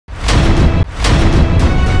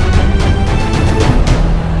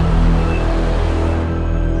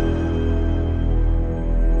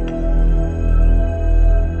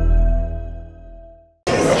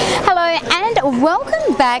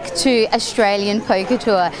back to Australian Poker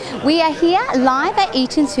Tour. We are here live at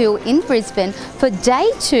Eaton's Hill in Brisbane for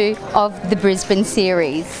day 2 of the Brisbane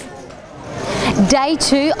series. Day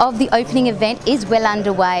 2 of the opening event is well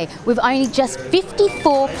underway with only just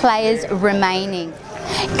 54 players remaining.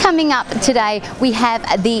 Coming up today, we have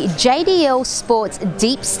the JDL Sports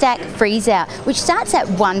Deep Stack Freeze Out, which starts at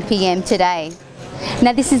 1 p.m. today.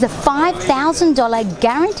 Now this is a $5,000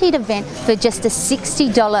 guaranteed event for just a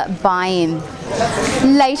 $60 buy-in.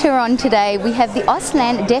 Later on today, we have the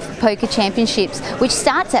Auslan Deaf Poker Championships, which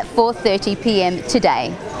starts at 4:30 p.m.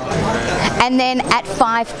 today. And then at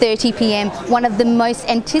 5:30 p.m, one of the most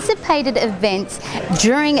anticipated events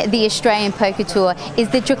during the Australian Poker Tour is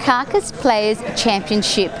the Drakakis Players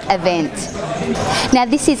Championship event. Now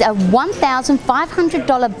this is a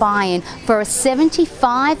 $1,500 buy-in for a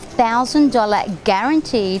 $75,000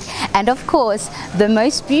 guaranteed, and of course the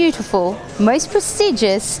most beautiful, most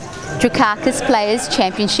prestigious Drakakis Players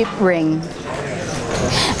Championship ring.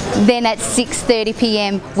 Then at 6:30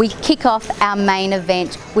 p.m, we kick off our main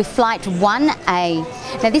event with Flight 1A.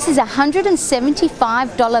 Now this is a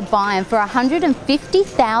 $175 buy-in for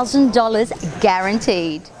 $150,000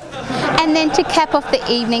 guaranteed. And then to cap off the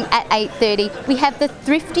evening at 8:30, we have the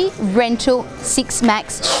Thrifty Rental 6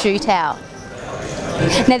 Max Shootout.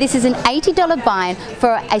 Now this is an $80 buy-in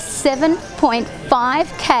for a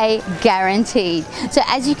 7.5k guaranteed. So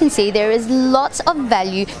as you can see, there is lots of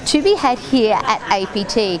value to be had here at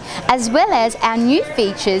APT, as well as our new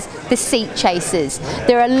features, the seat chasers.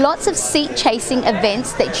 There are lots of seat chasing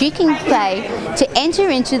events that you can play to enter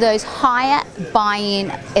into those higher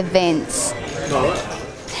buy-in events.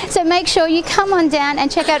 So make sure you come on down and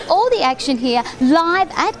check out all the action here live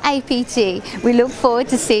at APT. We look forward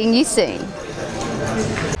to seeing you soon.